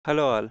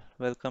Hello all,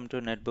 welcome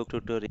to NetBook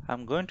tutorial.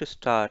 I'm going to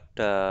start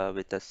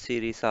with a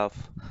series of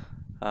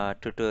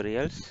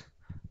tutorials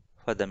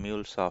for the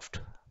Mulesoft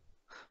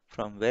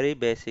from very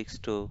basics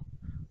to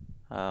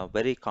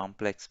very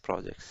complex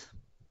projects.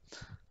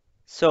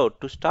 So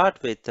to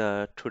start with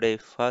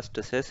today's first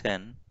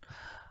session,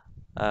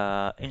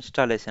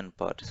 installation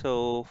part.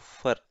 So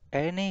for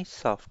any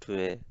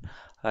software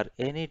or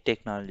any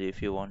technology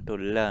if you want to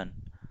learn,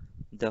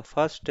 the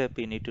first step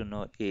you need to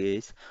know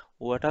is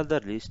what are the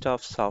list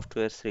of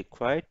softwares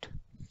required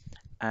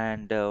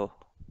and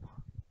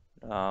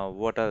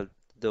what are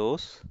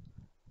those,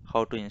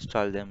 how to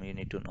install them you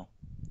need to know.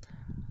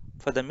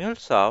 For the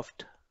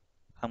Mulesoft,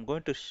 I'm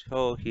going to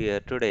show here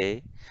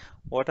today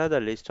what are the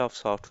list of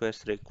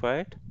softwares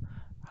required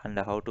and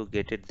how to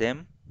get it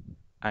them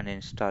and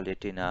install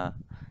it in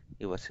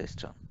your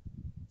system.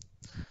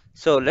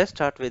 So let's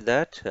start with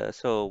that.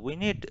 So we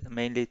need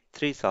mainly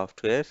three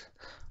softwares.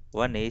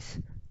 One is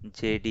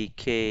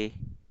JDK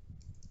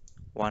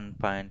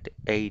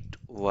 1.8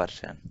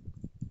 version,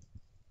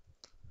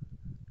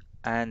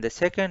 and the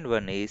second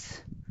one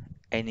is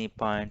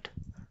Anypoint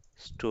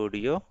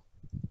Studio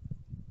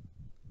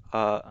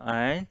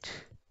and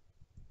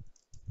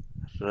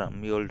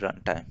Mule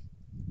runtime.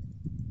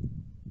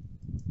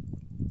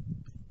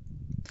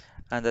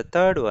 And the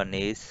third one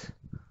is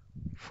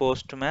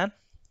Postman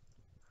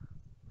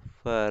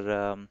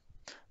for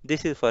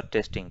this is for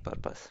testing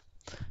purpose.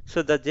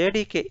 So the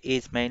JDK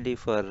is mainly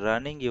for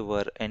running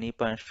your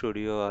Anypoint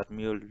Studio or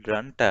Mule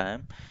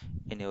runtime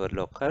in your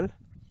local,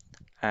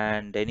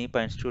 and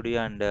Anypoint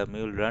Studio and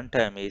Mule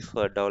runtime is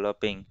for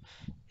developing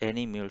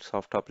any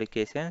Mulesoft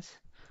applications.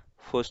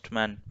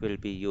 Postman will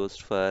be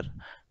used for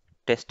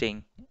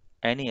testing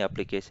any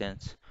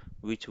applications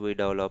which we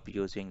develop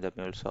using the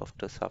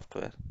Mulesoft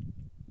software.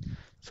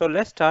 So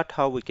let's start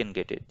how we can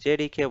get it.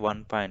 JDK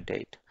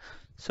 1.8.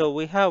 So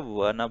we have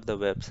one of the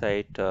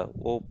website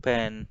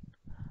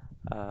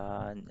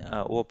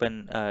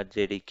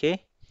OpenJDK,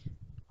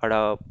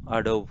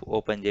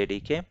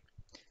 AdoptOpenJDK.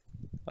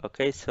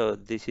 Okay, so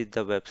this is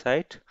the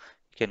website.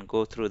 You can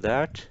go through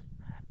that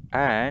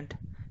and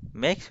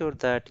make sure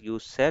that you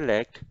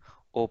select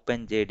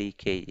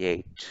OpenJDK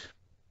 8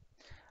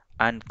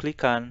 and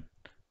click on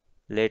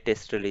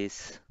latest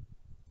release,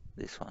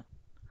 this one.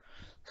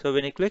 So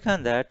when you click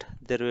on that,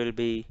 there will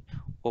be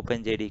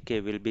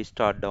OpenJDK will be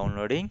start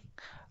downloading.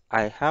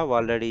 I have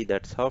already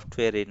that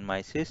software in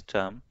my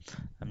system.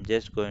 I'm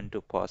just going to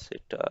pause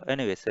it.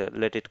 Anyways,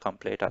 let it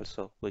complete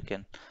also. We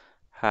can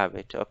have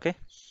it. Okay.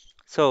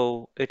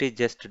 So it is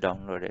just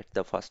downloaded,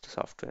 the first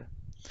software.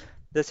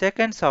 The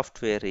second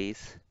software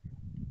is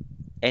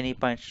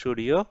Anypoint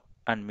Studio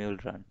and Mule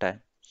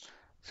Runtime.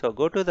 So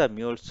go to the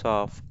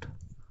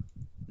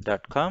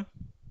mulesoft.com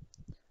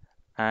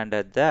and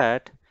at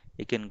that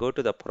you can go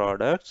to the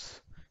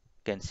products.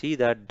 You can see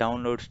that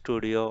download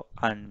Studio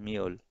and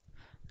Mule.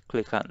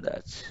 Click on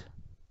that.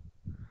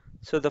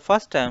 So the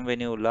first time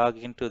when you log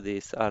into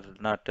this, or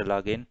not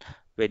log in,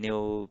 when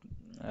you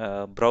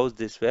browse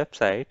this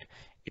website,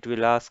 it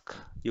will ask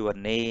your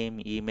name,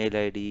 email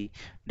ID,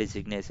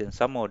 designation,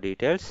 some more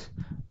details.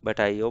 But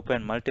I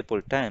opened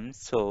multiple times,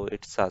 so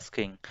it's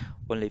asking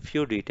only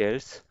few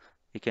details.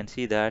 You can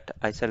see that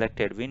I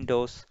selected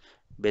Windows.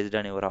 Based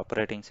on your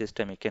operating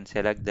system, you can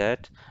select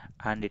that,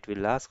 and it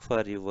will ask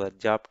for your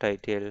job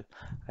title.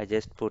 I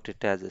just put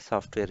it as a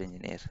software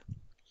engineer.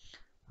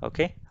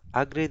 Okay,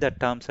 agree the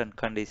terms and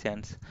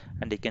conditions,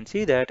 and you can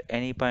see that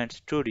Anypoint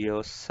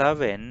Studio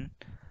 7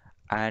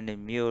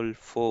 and Mule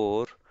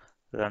 4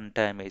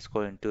 runtime is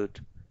going to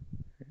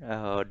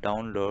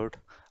download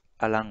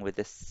along with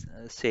the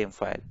same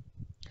file.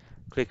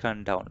 Click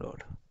on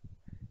download.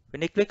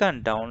 When you click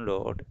on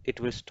download, it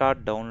will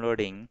start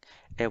downloading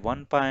a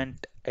 1.8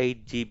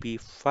 GB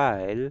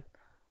file.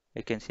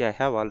 You can see I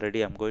have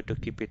already, I'm going to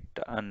keep it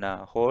on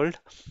hold.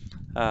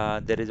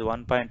 There is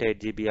 1.8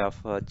 GB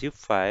of zip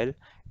file,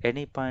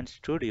 Anypoint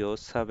Studio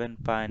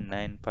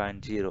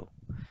 7.9.0,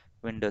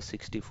 Windows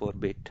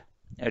 64-bit.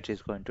 It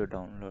is going to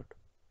download.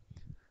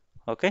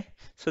 Okay,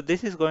 so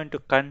this is going to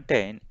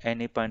contain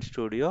Anypoint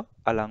Studio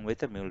along with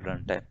the Mule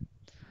runtime.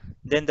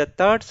 Then the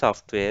third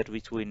software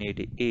which we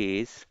need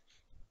is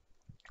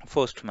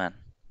Postman.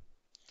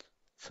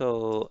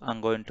 So I'm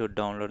going to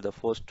download the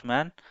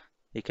Postman.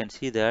 You can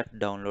see that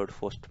download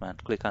Postman.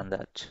 Click on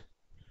that.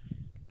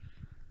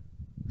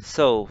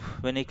 So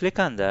when you click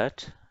on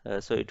that,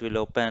 so it will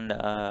open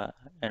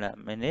in a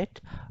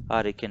minute,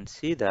 or you can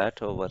see that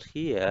over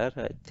here.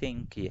 I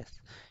think yes,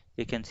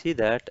 you can see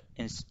that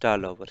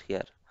install over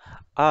here.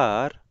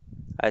 Or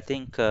I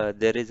think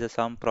there is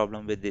some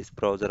problem with this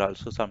browser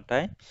also.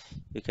 Sometime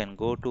you can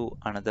go to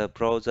another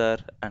browser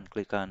and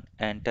click on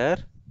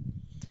enter.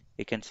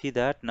 You can see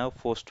that now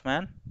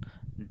Postman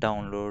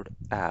download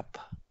app.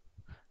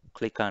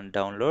 Click on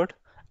download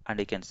and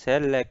you can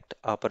select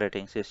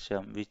operating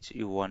system which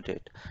you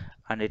wanted,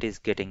 and it is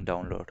getting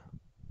download.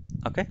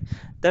 Okay,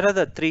 there are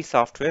the three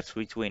softwares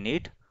which we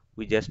need.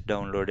 We just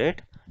downloaded.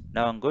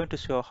 Now I'm going to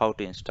show how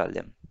to install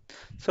them.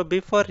 So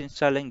before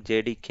installing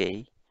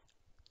JDK,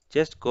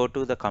 just go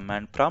to the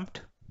command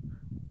prompt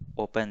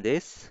open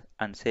this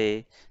and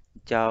say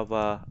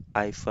Java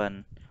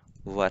hyphen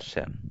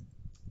version.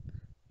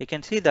 You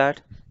can see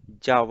that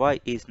Java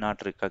is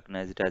not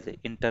recognized as an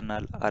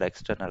internal or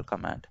external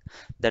command.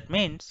 That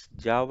means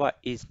Java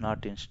is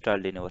not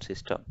installed in our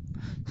system.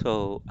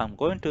 So I'm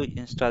going to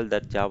install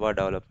that Java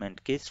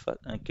development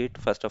kit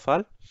first of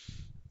all.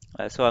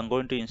 So I'm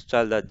going to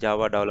install the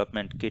Java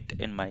development kit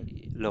in my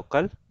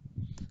local.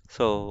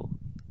 So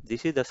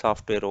this is the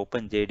software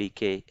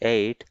OpenJDK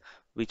 8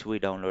 which we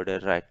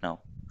downloaded right now.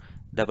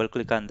 Double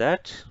click on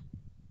that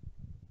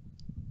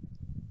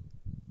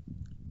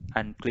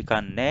and click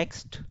on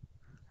next.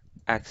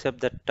 Accept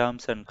the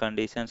terms and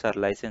conditions or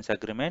license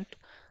agreement.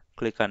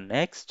 Click on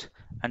next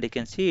and you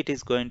can see it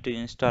is going to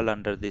install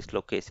under this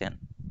location.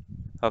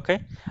 Okay,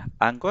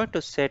 I'm going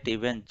to set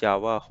even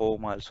Java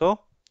home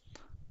also.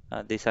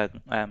 This I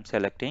am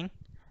selecting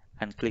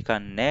and click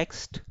on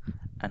next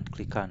and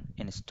click on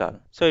install.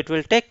 So it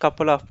will take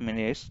couple of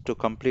minutes to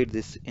complete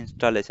this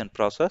installation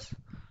process.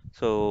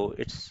 So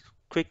it's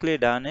quickly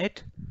done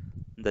it.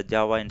 The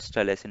Java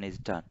installation is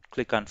done.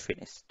 Click on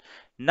finish.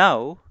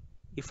 Now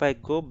if I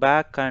go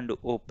back and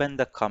open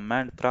the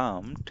command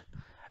prompt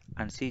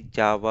and see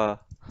Java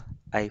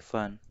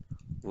hyphen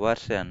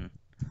version,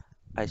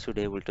 I should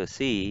able to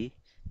see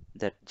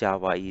that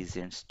Java is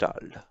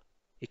installed.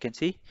 You can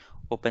see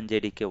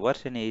OpenJDK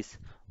version is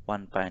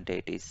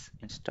 1.8 is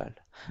installed,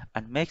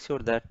 and make sure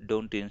that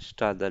don't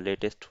install the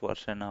latest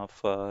version of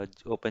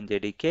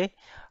OpenJDK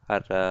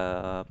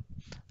or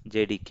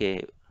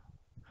JDK.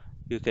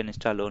 You can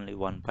install only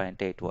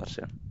 1.8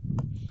 version,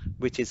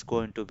 which is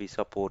going to be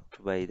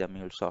supported by the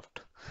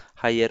Mulesoft.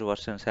 Higher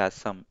versions has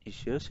some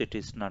issues, it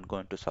is not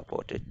going to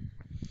support it.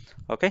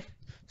 Okay,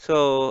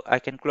 so I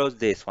can close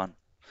this one.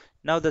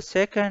 Now the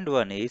second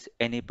one is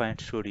Anypoint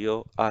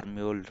Studio or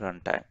Mule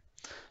runtime.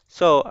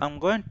 So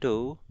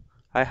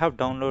I have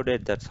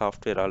downloaded that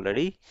software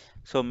already.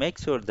 So make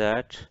sure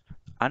that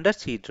under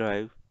C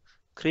drive,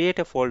 create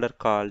a folder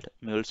called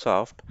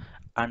Mulesoft.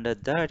 Under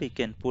that you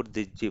can put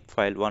the zip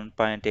file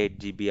 1.8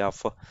 GB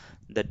of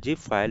the zip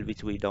file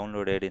which we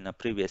downloaded in a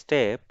previous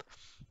step,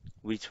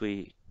 which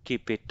we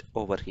keep it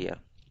over here.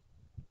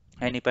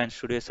 Anypoint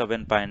Studio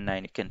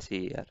 7.9 you can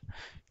see here.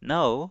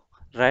 Now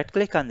right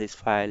click on this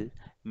file,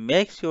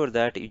 make sure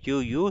that you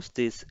use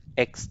this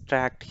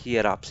extract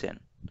here option.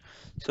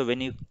 So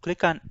when you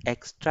click on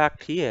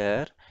extract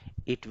here,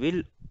 it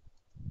will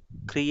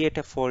create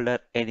a folder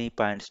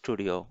Anypoint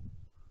Studio.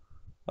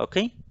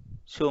 Okay,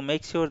 so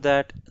make sure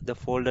that the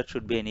folder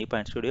should be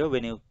Anypoint Studio.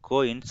 When you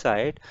go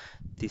inside,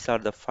 these are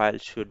the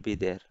files should be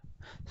there.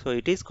 So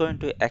it is going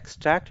to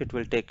extract, it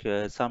will take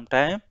some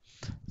time.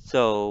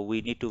 So we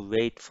need to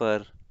wait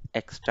for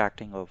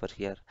extracting over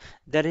here.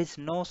 There is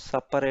no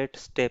separate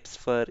steps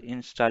for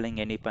installing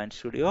Anypoint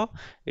Studio.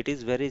 It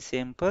is very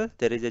simple.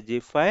 There is a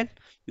zip file.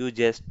 You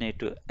just need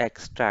to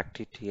extract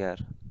it here.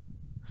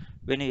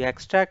 When you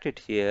extract it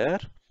here,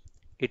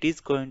 it is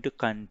going to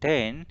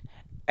contain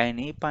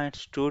Anypoint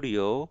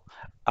Studio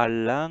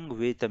along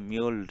with the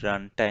Mule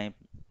runtime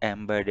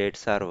embedded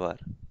server.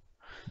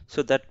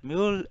 So that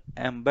Mule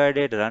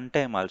embedded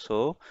runtime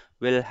also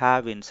will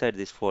have inside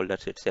this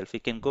folders itself. You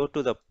can go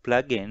to the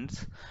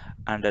plugins.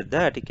 Under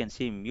that you can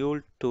see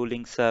Mule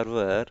tooling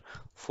server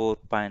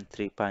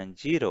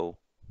 4.3.0.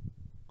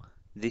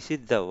 This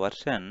is the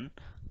version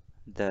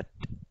that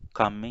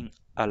coming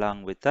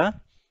along with the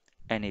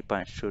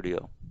Anypoint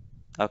Studio.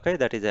 Okay,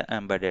 that is an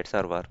embedded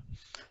server.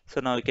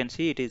 So now you can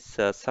see it is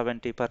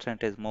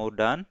 70% is more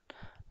done.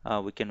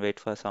 We can wait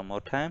for some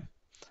more time.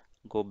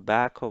 Go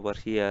back over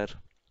here.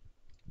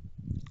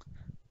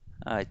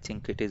 I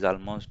think it is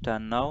almost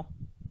done now.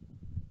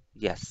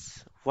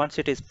 Yes, once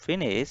it is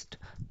finished,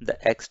 the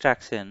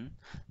extraction,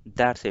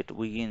 that's it.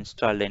 We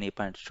installed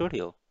Anypoint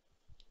Studio.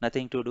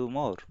 Nothing to do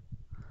more.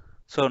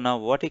 So now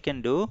what you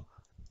can do,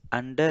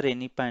 under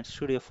Anypoint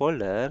Studio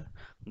folder,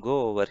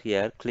 go over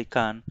here, click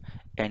on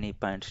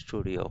Anypoint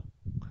Studio,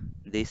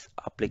 this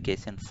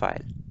application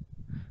file.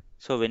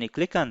 So when you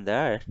click on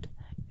that,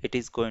 it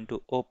is going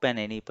to open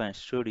Anypoint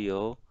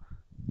Studio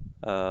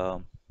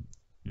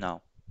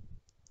now.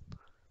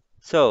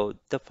 So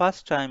the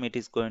first time it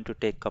is going to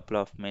take couple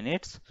of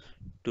minutes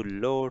to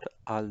load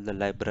all the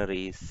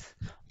libraries,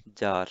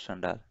 jars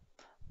and all.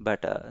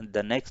 But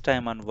the next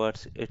time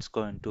onwards, it's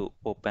going to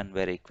open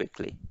very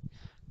quickly.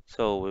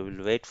 So we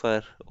will wait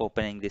for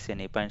opening this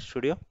Anypoint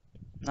Studio.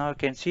 Now you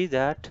can see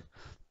that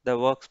the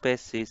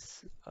workspace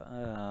is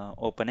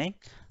opening,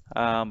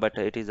 but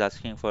it is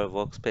asking for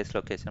workspace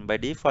location. By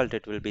default,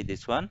 it will be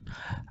this one.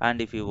 And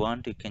if you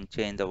want, you can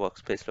change the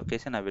workspace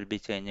location. I will be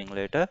changing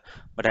later,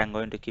 but I'm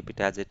going to keep it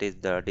as it is,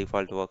 the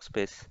default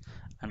workspace,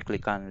 and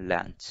click on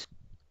launch.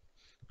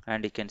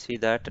 And you can see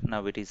that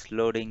now it is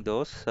loading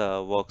those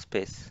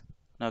workspace.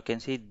 Now you can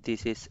see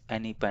this is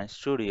Anypoint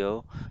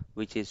Studio,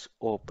 which is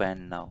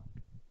open now.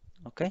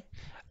 Okay,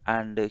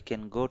 and you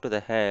can go to the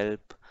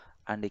help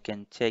and you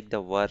can check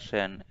the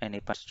version,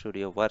 Anypoint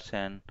Studio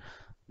version.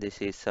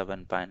 This is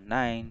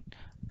 7.9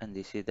 and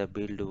this is the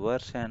build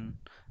version.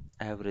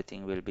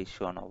 Everything will be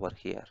shown over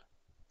here.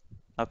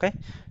 Okay,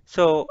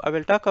 so I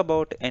will talk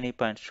about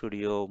Anypoint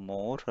Studio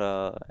more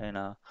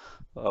in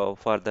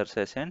further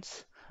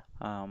sessions.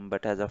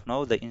 But as of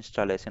now, the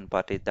installation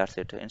part is that's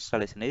it.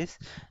 Installation is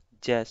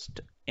just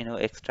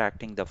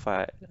extracting the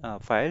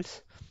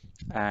files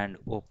and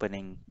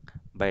opening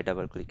by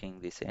double clicking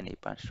this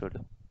Anypoint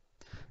Studio.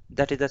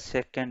 That is the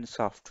second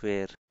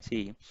software.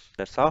 See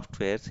the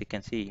softwares you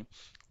can see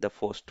the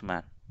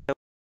Postman.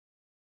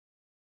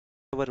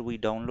 Whenever we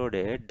download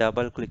it,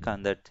 double click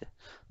on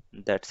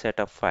that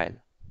setup file.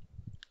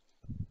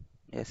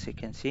 Yes, you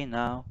can see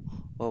now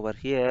over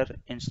here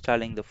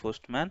installing the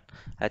Postman.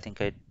 I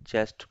think I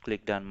just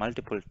clicked on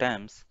multiple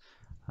times,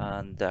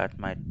 and that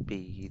might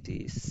be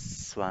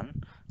this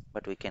one,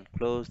 but we can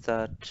close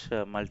that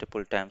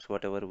multiple times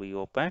whatever we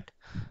opened.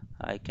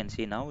 I can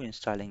see now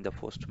installing the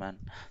Postman.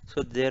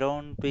 So there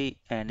won't be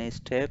any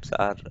steps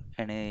or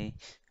any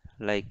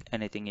like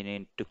anything you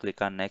need to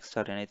click on next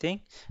or anything.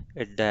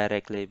 It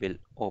directly will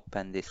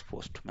open this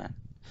Postman.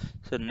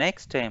 So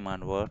next time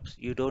onwards,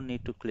 you don't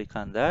need to click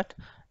on that.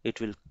 It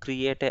will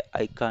create a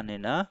icon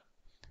in a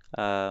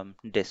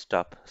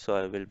desktop. So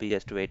I will be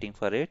just waiting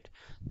for it.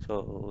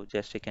 So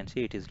just you can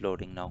see it is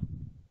loading now.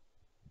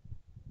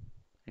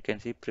 You can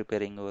see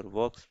preparing our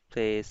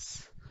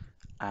workspace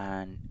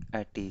and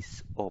it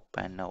is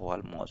open now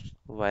almost.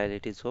 While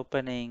it is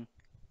opening,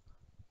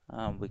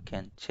 we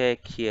can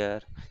check here.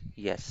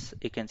 Yes,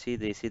 you can see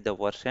this is the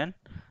version,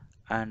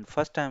 and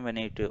first time when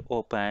it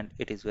opened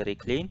it is very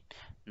clean,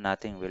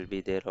 nothing will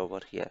be there over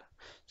here.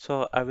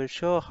 So I will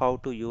show how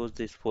to use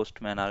this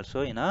Postman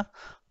also in a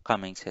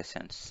coming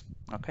sessions.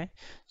 Okay,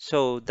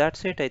 so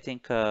that's it. I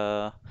think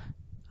uh,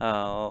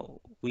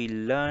 we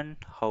learned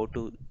how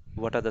to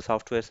what are the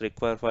softwares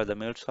required for the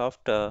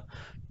Mulesoft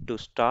to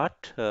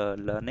start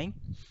learning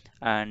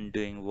and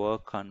doing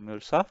work on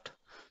Mulesoft.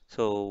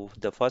 So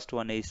the first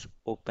one is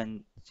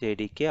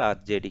OpenJDK or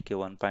JDK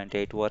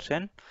 1.8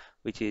 version,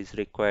 which is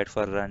required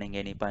for running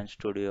Anypoint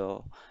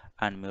Studio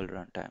and Mule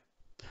runtime.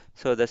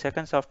 So the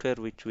second software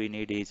which we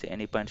need is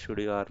Anypoint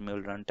Studio or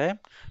Mule runtime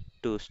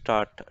to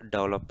start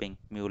developing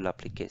Mule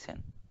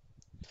application.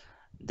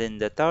 Then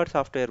the third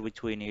software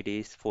which we need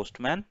is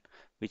Postman,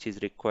 which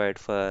is required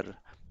for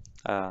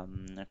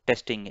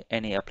testing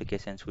any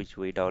applications which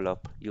we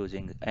develop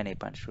using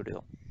Anypoint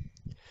Studio.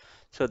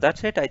 So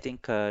that's it. I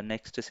think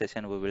next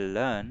session we will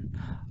learn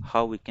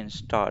how we can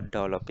start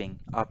developing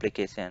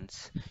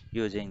applications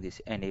using this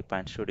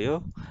Anypoint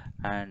Studio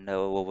and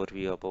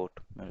overview about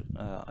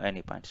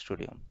Anypoint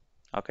Studio.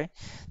 Okay.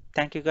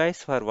 Thank you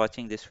guys for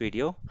watching this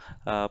video.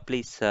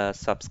 Please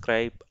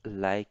subscribe,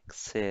 like,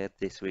 share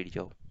this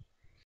video.